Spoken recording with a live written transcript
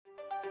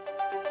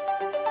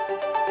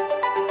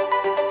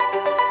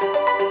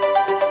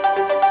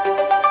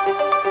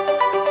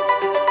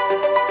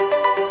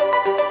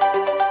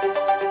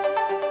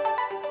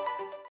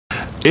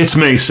It's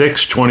May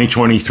 6,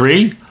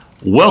 2023.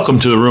 Welcome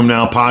to the Room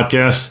Now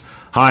podcast.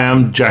 Hi,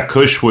 I'm Jack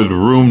Cush with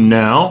Room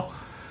Now.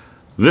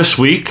 This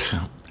week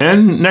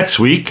and next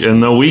week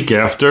and the week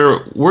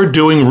after, we're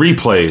doing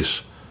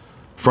replays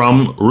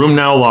from Room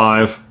Now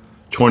Live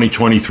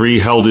 2023,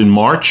 held in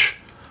March,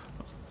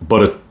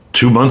 but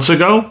 2 months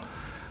ago.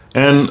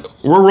 And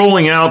we're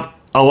rolling out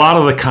a lot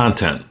of the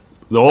content,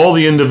 all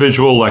the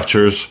individual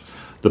lectures,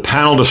 the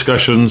panel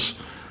discussions.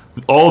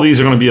 All these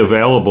are going to be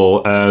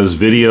available as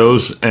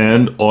videos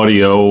and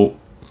audio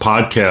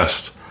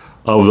podcasts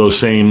of those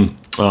same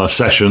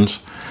sessions.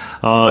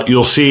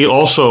 You'll see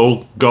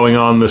also going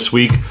on this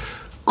week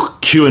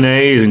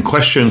Q&A and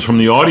questions from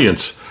the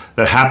audience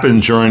that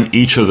happened during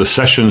each of the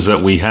sessions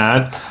that we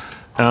had.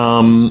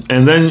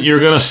 And then you're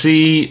going to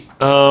see,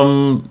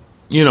 some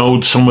of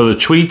the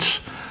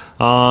tweets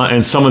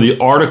and some of the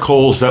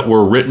articles that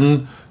were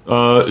written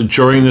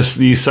during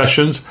these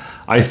sessions.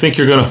 I think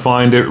you're going to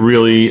find it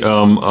really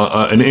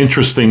an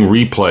interesting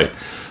replay.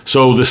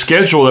 So the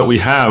schedule that we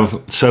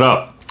have set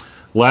up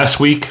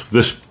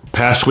this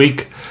past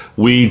week,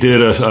 we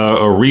did a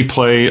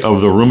replay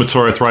of the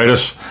rheumatoid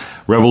arthritis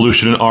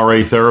revolution in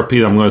RA therapy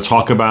that I'm going to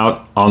talk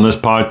about on this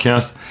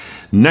podcast.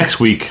 Next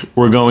week,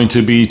 we're going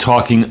to be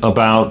talking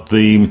about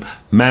the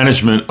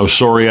management of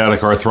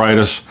psoriatic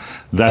arthritis.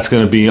 That's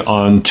going to be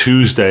on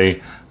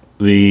Tuesday,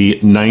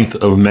 the 9th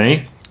of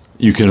May.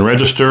 You can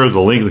register. There's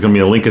going to be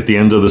a link at the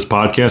end of this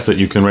podcast that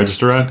you can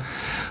register at.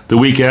 The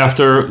week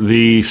after,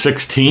 the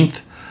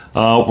 16th,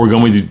 we're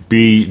going to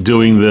be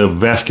doing the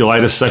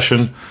vasculitis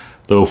session.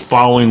 The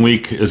following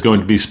week is going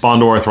to be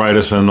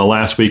spondyloarthritis, and the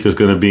last week is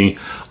going to be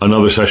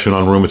another session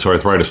on rheumatoid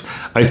arthritis.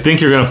 I think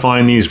you're going to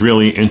find these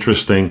really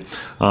interesting.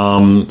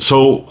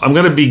 So I'm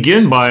going to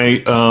begin by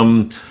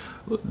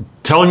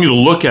telling you to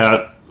look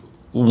at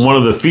one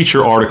of the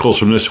feature articles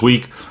from this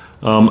week.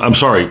 One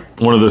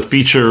of the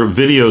feature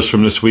videos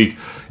from this week.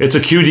 It's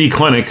a QD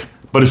clinic,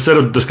 but instead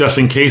of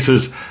discussing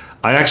cases,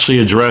 I actually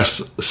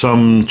address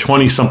some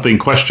 20-something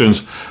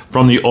questions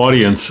from the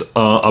audience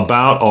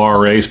about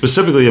RA,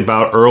 specifically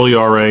about early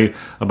RA,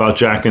 about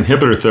JAK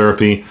inhibitor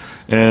therapy,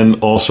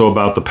 and also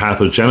about the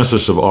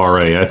pathogenesis of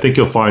RA. I think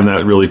you'll find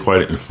that really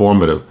quite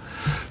informative.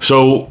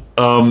 So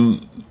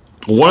one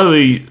of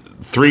the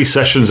 3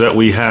 sessions that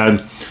we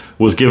had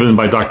was given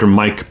by Dr.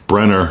 Mike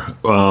Brenner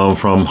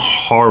from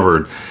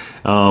Harvard.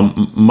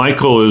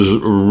 Michael is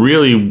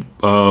really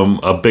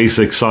a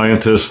basic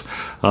scientist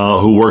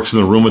who works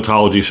in the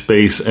rheumatology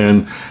space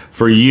and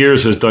for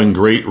years has done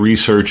great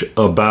research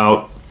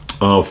about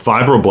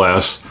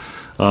fibroblasts,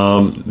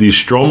 these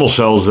stromal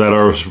cells that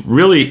are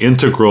really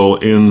integral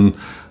in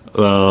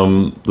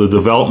the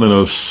development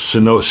of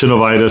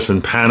synovitis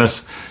and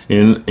pannus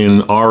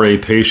in RA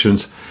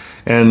patients.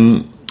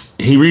 And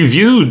he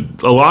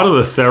reviewed a lot of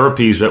the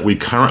therapies that we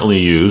currently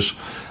use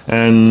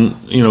and,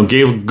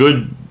 gave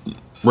good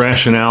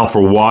rationale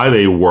for why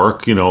they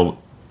work,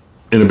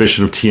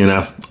 inhibition of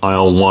TNF,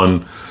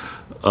 IL-1,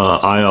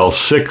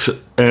 IL-6,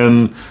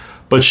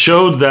 but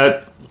showed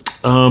that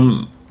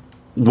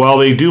while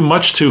they do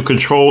much to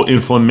control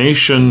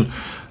inflammation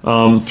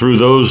through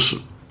those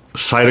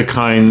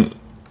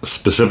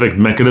cytokine-specific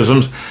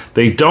mechanisms,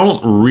 they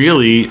don't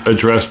really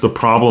address the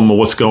problem of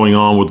what's going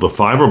on with the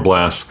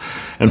fibroblasts.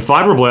 And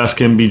fibroblasts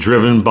can be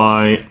driven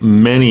by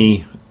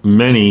many,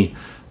 many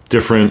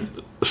different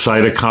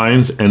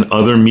cytokines and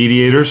other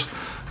mediators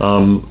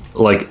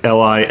like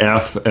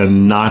LIF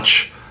and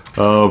Notch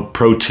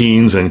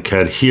proteins, and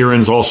cadherin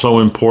is also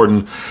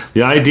important.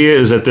 The idea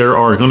is that there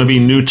are going to be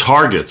new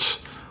targets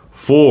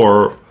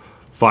for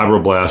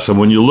fibroblasts, and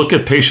when you look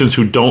at patients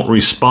who don't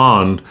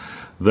respond,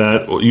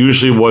 that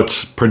usually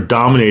what's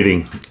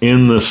predominating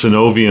in the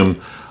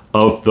synovium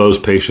of those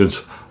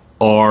patients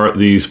are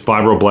these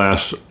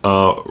fibroblast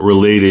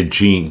related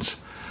genes.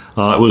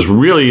 It was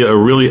really a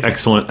really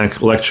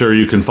excellent lecture.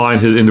 You can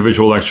find his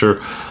individual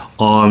lecture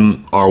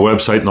on our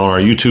website and on our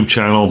YouTube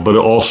channel, but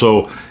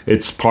also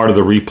it's part of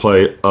the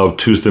replay of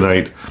Tuesday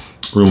Night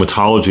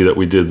Rheumatology that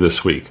we did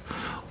this week.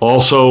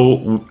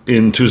 Also,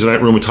 in Tuesday Night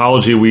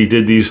Rheumatology, we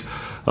did these,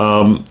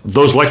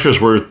 those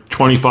lectures were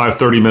 25,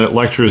 30-minute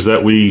lectures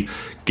that we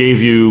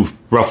gave you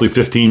roughly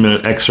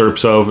 15-minute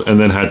excerpts of and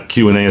then had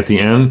Q&A at the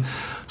end.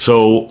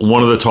 So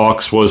one of the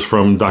talks was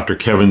from Dr.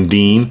 Kevin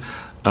Dean,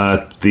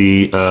 from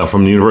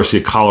the University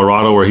of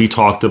Colorado, where he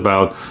talked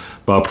about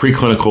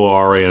preclinical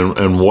RA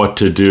and what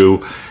to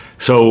do.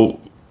 So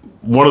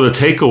one of the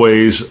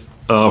takeaways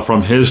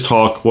from his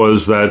talk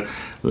was that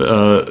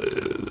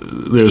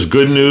there's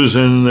good news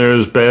and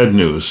there's bad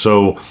news.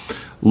 So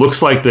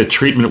looks like the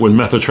treatment with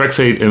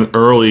methotrexate in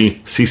early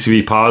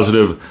CCV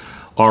positive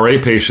RA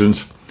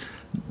patients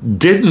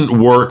didn't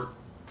work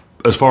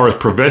as far as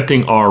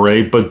preventing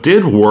RA, but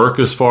did work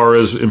as far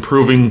as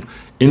improving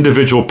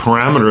individual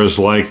parameters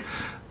like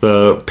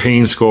the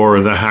pain score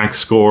and the HAQ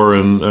score,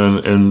 and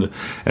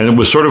it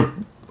was sort of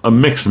a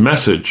mixed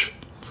message.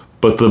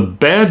 But the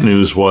bad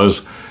news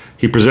was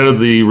he presented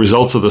the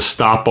results of the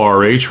STOP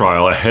RA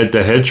trial, a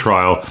head-to-head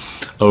trial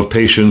of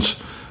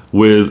patients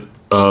with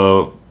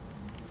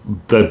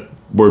that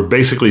were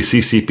basically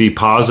CCP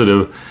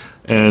positive,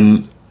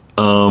 and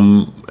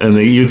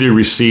they either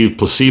received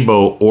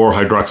placebo or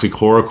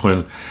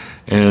hydroxychloroquine,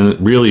 and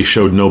really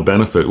showed no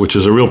benefit, which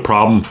is a real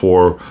problem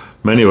for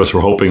many of us.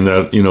 We're hoping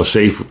that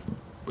safe,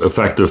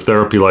 effective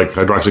therapy like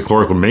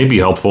hydroxychloroquine may be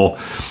helpful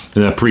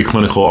in that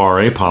preclinical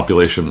RA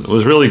population. It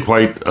was really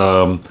quite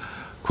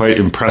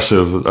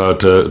impressive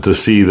to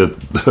see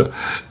that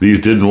these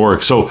didn't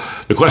work. So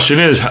the question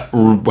is,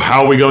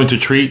 how are we going to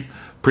treat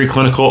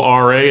preclinical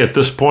RA at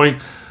this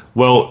point?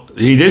 Well,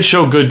 he did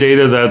show good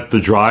data that the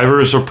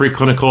drivers of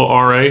preclinical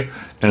RA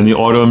and the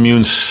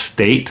autoimmune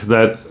state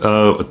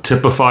that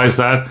typifies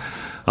that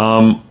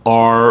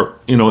are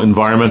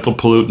environmental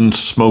pollutants,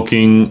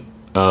 smoking,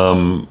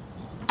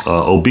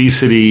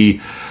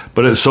 obesity.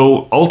 But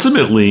so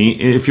ultimately,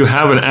 if you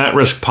have an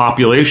at-risk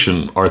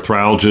population,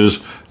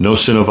 arthralgias, no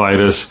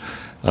synovitis,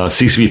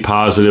 CCP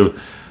positive,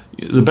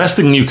 the best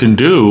thing you can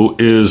do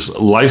is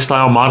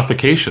lifestyle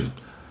modification.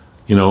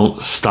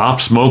 Stop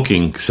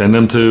smoking, send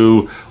them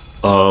to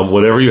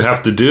whatever you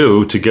have to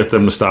do to get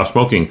them to stop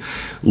smoking,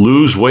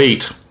 lose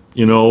weight,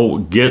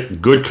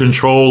 get good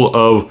control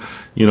of,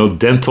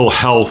 dental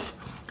health,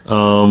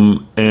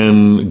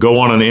 and go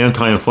on an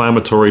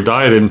anti-inflammatory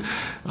diet, and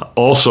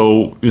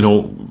also,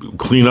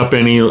 clean up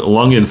any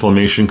lung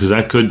inflammation, because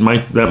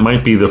that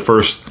might be the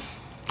first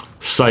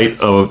site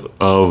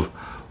of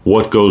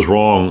what goes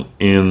wrong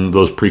in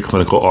those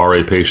preclinical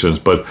RA patients.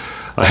 But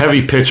a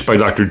heavy pitch by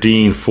Dr.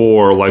 Dean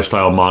for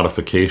lifestyle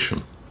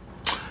modification.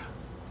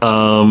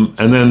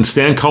 And then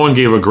Stan Cohen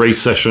gave a great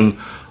session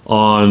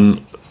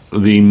on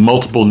the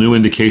multiple new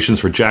indications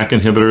for JAK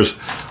inhibitors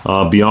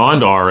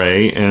beyond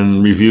RA,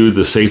 and reviewed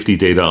the safety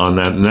data on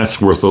that, and that's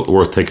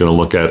worth taking a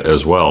look at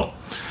as well.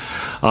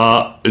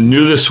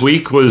 New this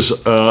week was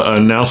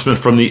an announcement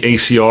from the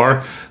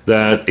ACR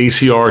that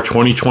ACR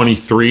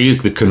 2023,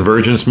 the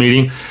Convergence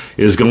meeting,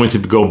 is going to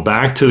go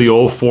back to the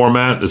old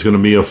format. There's going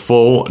to be a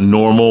full,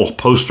 normal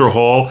poster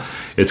hall.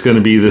 It's going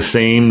to be the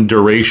same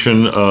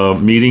duration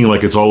meeting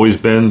like it's always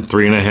been,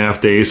 3.5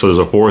 days, so there's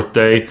a fourth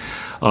day.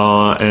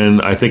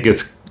 And I think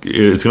it's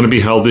going to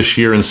be held this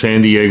year in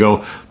San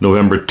Diego,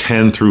 November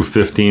 10 through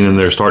 15, and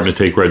they're starting to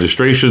take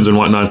registrations and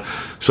whatnot.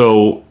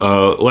 So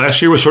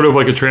last year was sort of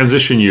like a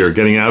transition year,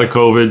 getting out of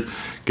COVID,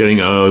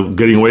 getting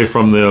away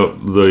from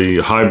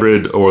the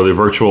hybrid or the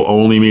virtual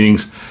only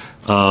meetings.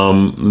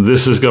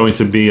 This is going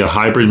to be a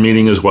hybrid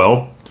meeting as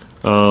well,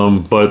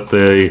 but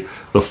the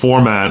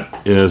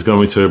format is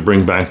going to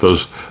bring back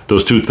those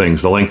two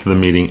things: the length of the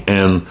meeting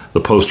and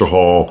the poster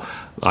hall.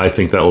 I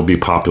think that will be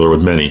popular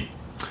with many.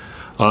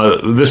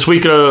 This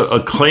week,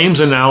 a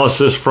claims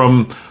analysis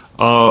from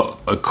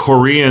a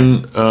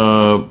Korean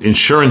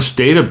insurance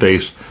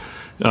database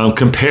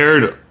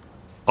compared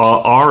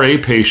RA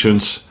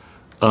patients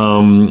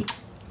to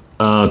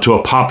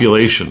a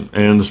population.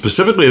 And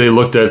specifically, they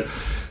looked at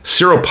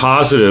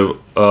seropositive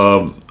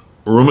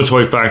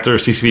rheumatoid factor,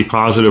 CCP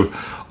positive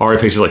RA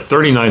patients, like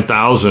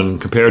 39,000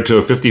 compared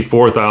to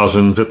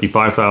 54,000,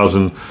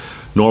 55,000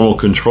 normal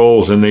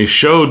controls. And they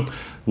showed,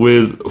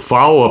 with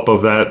follow-up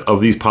of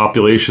these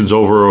populations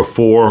over a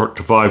 4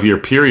 to 5 year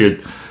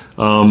period,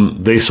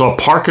 they saw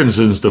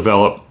Parkinson's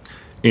develop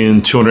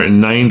in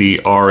 290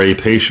 RA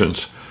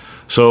patients.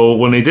 So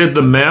when they did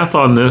the math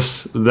on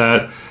this,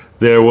 that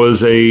there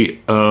was a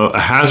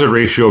hazard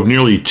ratio of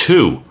nearly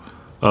 2,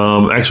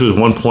 actually it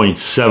was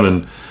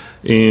 1.7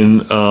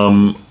 in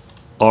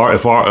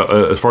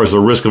as far as the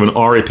risk of an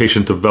RA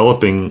patient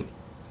developing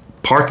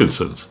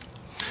Parkinson's.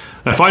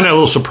 I find that a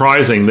little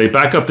surprising. They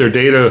back up their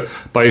data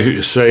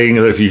by saying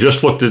that if you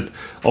just looked at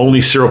only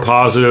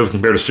seropositive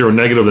compared to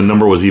seronegative, the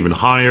number was even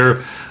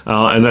higher,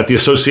 and that the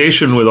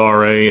association with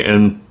RA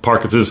and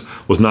Parkinson's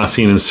was not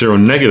seen in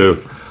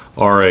seronegative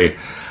RA.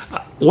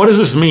 What does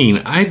this mean?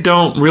 I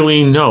don't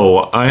really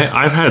know.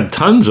 I've had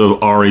tons of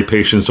RA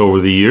patients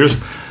over the years.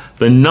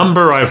 The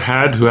number I've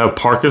had who have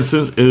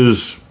Parkinson's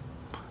is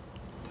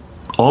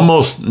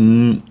almost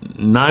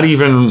not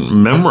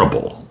even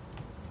memorable.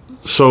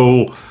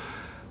 So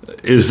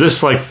is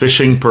this like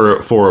fishing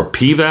for a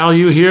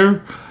p-value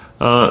here?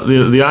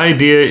 The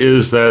idea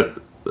is that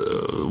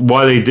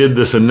why they did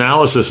this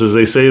analysis is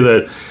they say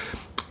that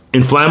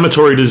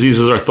inflammatory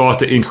diseases are thought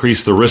to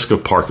increase the risk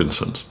of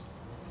Parkinson's.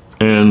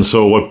 And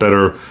so what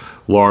better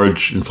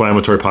large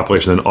inflammatory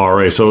population than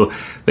RA? So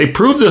they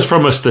proved this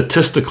from a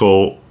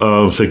statistical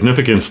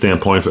significance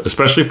standpoint,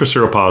 especially for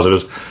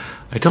seropositives.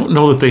 I don't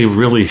know that they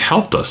really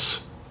helped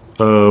us.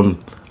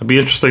 I'd be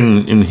interested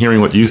in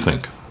hearing what you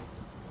think.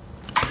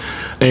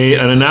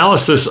 An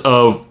analysis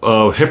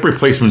of hip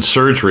replacement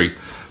surgery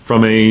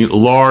from a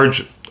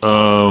large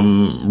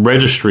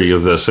registry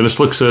of this. And this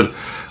looks at,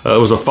 it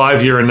was a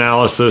 5-year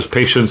analysis,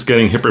 patients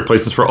getting hip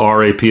replacements for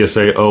RA,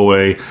 PSA,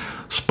 OA,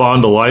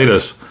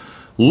 spondylitis.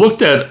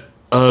 Looked at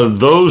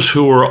those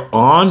who were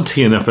on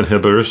TNF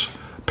inhibitors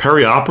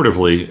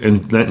perioperatively,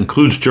 and that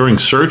includes during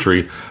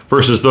surgery,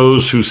 versus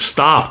those who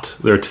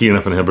stopped their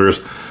TNF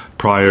inhibitors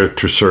prior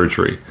to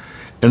surgery.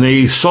 And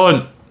they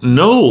saw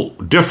no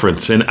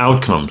difference in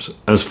outcomes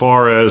as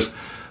far as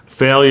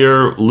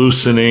failure,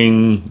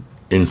 loosening,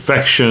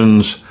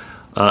 infections,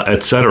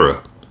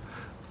 etc.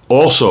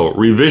 Also,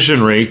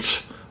 revision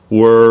rates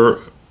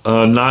were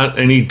not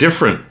any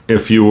different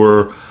if you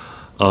were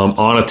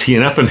on a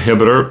TNF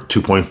inhibitor,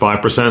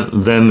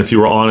 2.5%, than if you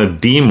were on a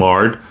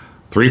DMARD,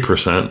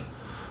 3%.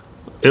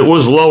 It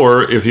was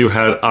lower if you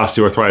had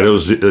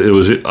osteoarthritis. It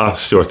was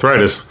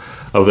osteoarthritis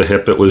of the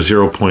hip that was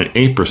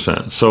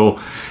 0.8%. So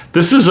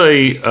this is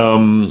a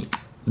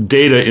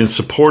data in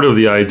support of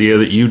the idea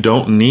that you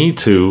don't need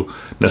to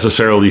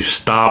necessarily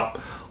stop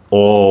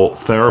all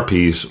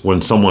therapies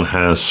when someone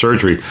has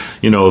surgery.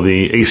 You know,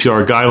 the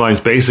ACR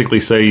guidelines basically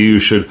say you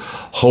should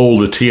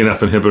hold a TNF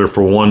inhibitor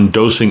for one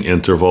dosing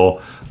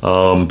interval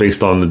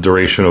based on the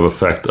duration of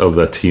effect of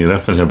that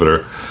TNF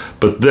inhibitor.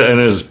 But then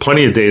there's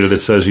plenty of data that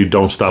says you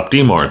don't stop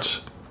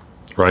DMARDs,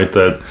 right?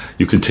 That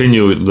you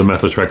continue the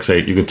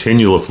methotrexate, you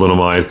continue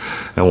leflunomide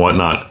and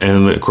whatnot.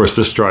 And of course,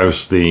 this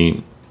drives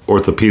the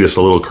orthopedist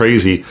a little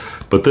crazy,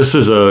 but this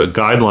is a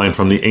guideline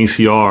from the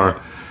ACR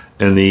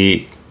and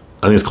the,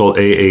 I think it's called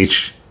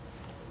AHKS,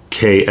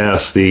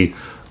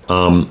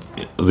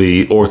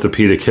 the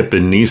Orthopedic Hip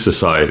and Knee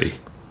Society.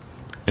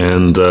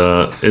 And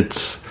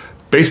it's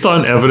based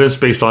on evidence,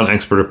 based on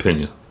expert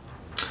opinion.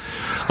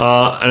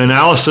 An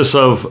analysis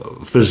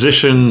of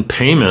physician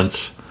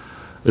payments,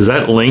 is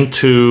that linked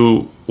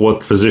to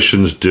what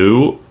physicians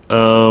do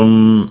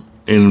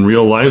in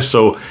real life?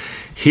 So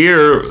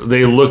here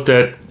they looked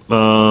at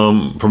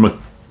from a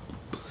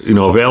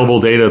available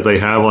data they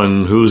have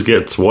on who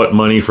gets what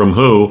money from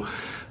who.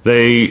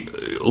 They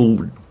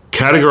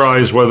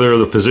categorize whether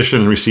the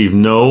physician received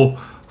no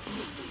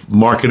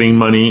marketing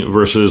money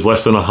versus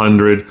less than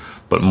 100,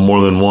 but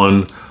more than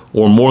one,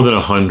 or more than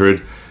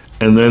 100.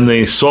 And then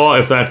they saw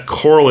if that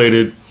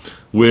correlated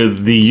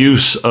with the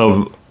use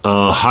of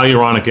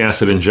hyaluronic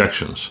acid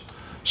injections.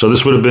 So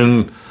this would have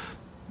been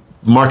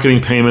marketing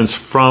payments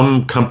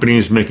from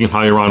companies making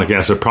hyaluronic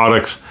acid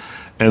products.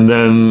 And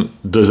then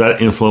does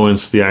that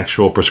influence the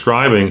actual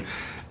prescribing?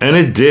 And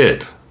it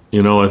did.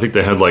 I think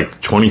they had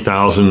like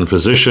 20,000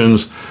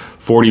 physicians.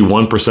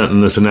 41% in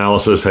this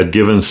analysis had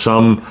given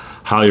some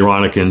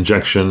hyaluronic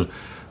injection.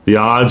 The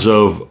odds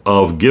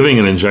of giving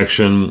an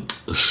injection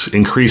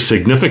increased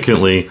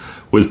significantly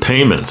with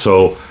payment.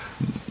 So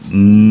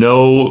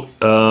no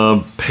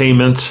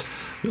payment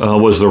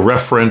was the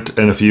referent.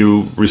 And if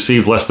you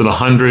received less than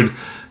 100,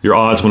 your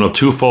odds went up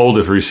twofold.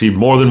 If you received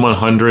more than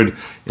 100,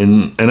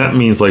 and that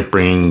means like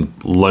bringing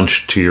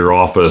lunch to your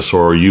office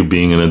or you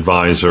being an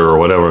advisor or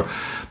whatever.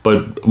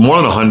 But more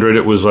than 100,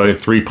 it was like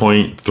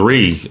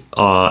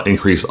 3.3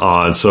 increased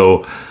odds.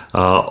 So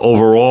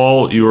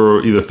overall, you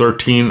were either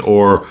 13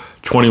 or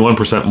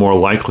 21% more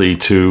likely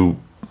to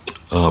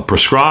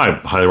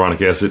prescribe hyaluronic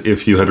acid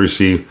if you had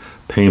received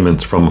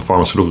payments from a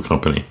pharmaceutical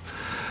company.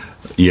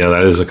 Yeah,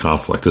 that is a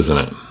conflict, isn't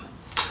it?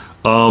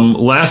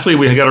 Lastly,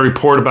 we got a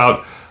report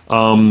about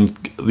the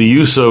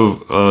use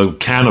of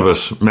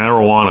cannabis,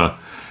 marijuana,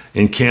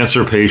 in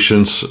cancer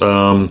patients.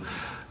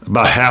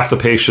 About half the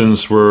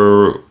patients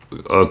were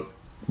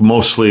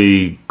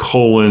mostly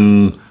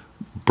colon,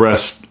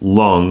 breast,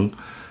 lung.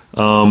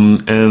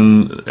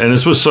 And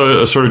this was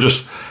sort of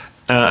just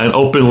an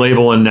open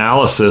label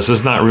analysis.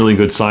 It's not really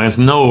good science.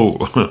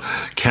 No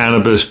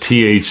cannabis,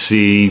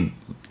 THC,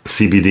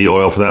 CBD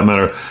oil for that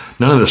matter.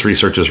 None of this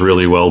research is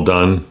really well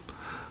done.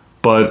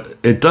 But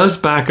it does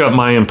back up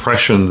my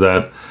impression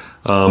that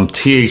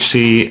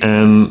THC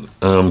and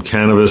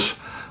cannabis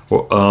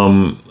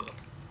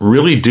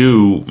really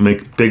do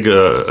make big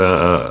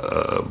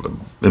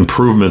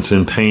improvements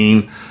in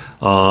pain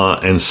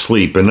and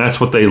sleep. And that's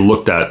what they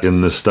looked at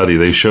in this study.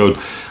 They showed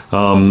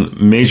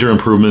major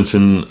improvements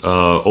in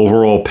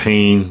overall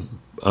pain,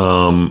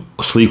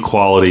 sleep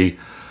quality,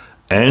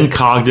 and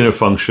cognitive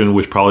function,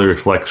 which probably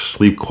reflects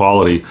sleep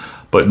quality,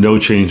 but no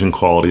change in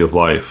quality of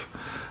life.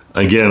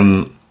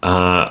 Again,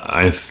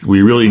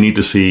 we really need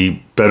to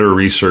see better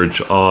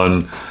research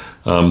on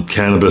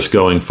cannabis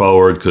going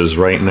forward, because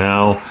right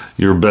now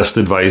your best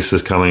advice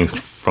is coming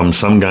from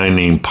some guy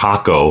named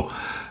Paco,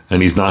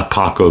 and he's not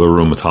Paco the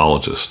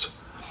rheumatologist.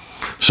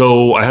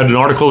 So I had an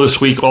article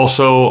this week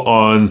also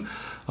on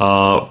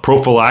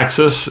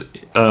prophylaxis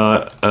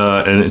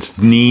and its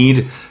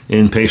need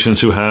in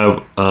patients who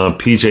have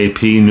PJP,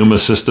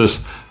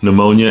 pneumocystis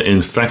pneumonia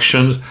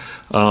infections.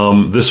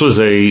 This was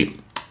a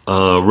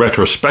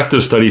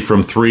retrospective study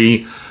from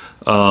 3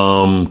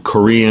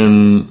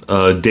 Korean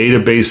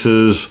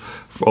databases.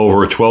 For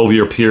over a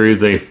 12-year period,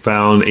 they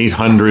found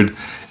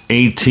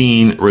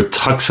 818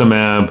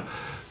 rituximab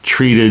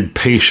treated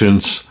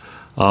patients,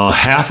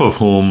 half of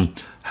whom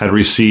had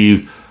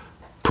received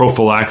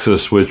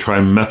prophylaxis with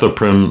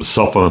trimethoprim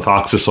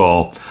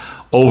sulfamethoxazole.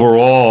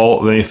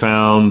 Overall, they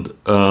found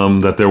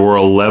that there were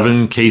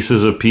 11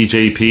 cases of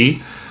PJP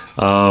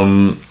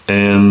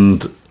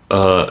and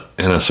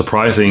a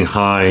surprising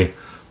high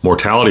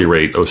mortality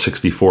rate of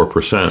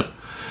 64%.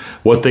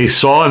 What they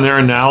saw in their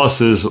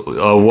analysis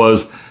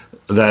was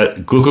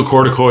that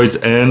glucocorticoids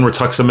and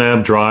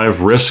rituximab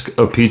drive risk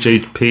of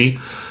PJP,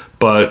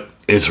 but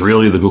it's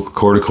really the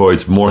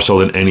glucocorticoids more so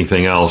than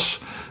anything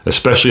else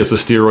especially if the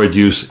steroid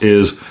use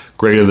is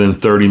greater than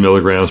 30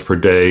 milligrams per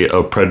day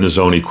of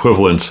prednisone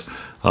equivalents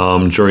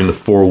during the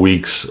 4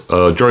 weeks,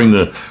 during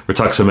the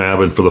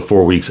rituximab and for the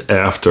 4 weeks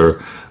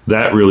after.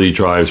 That really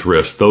drives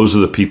risk. Those are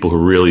the people who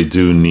really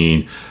do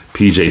need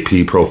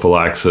PJP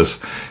prophylaxis.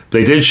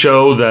 They did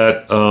show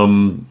that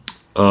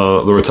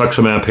the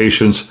rituximab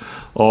patients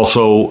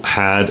also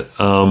had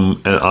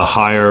a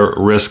higher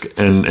risk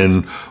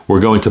and were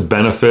going to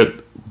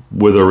benefit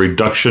with a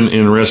reduction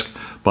in risk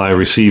by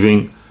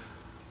receiving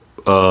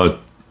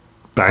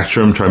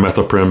Bactrim,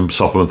 trimethoprim,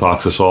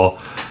 sulfamethoxazole.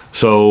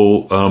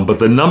 So, but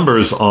the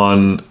numbers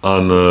on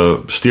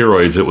the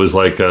steroids, it was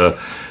like the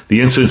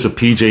incidence of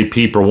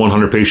PJP per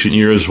 100 patient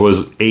years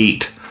was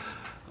 8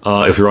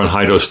 if you're on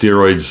high-dose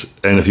steroids,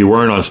 and if you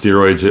weren't on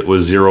steroids, it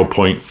was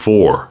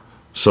 0.4.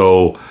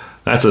 So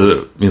that's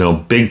a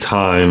big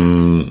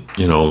time,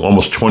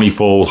 almost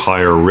 20-fold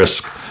higher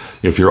risk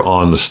if you're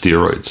on the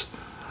steroids.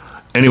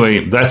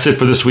 Anyway, that's it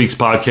for this week's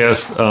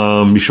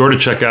podcast. Be sure to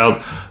check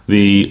out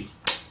the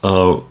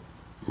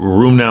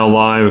Room Now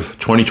Live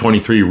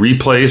 2023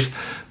 replays.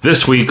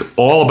 This week,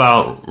 all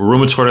about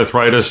rheumatoid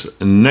arthritis.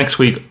 Next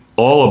week,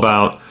 all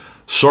about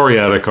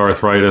psoriatic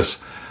arthritis.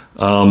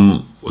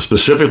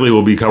 Specifically,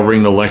 we'll be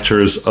covering the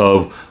lectures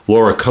of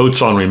Laura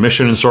Coates on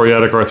remission in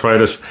psoriatic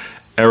arthritis,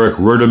 Eric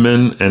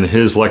Ruderman and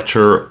his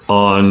lecture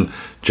on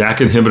JAK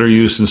inhibitor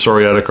use in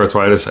psoriatic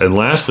arthritis, and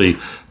lastly,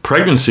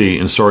 pregnancy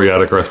in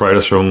psoriatic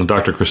arthritis from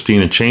Dr.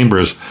 Christina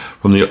Chambers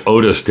from the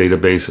Otis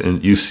database in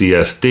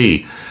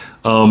UCSD.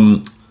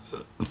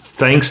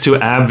 Thanks to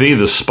AbbVie,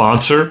 the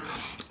sponsor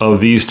of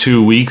these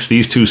 2 weeks,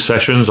 these 2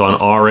 sessions on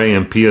RA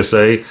and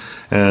PSA,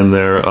 and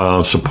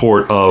their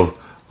support of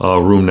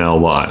Room Now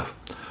Live.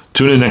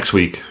 Tune in next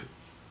week.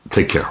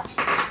 Take care.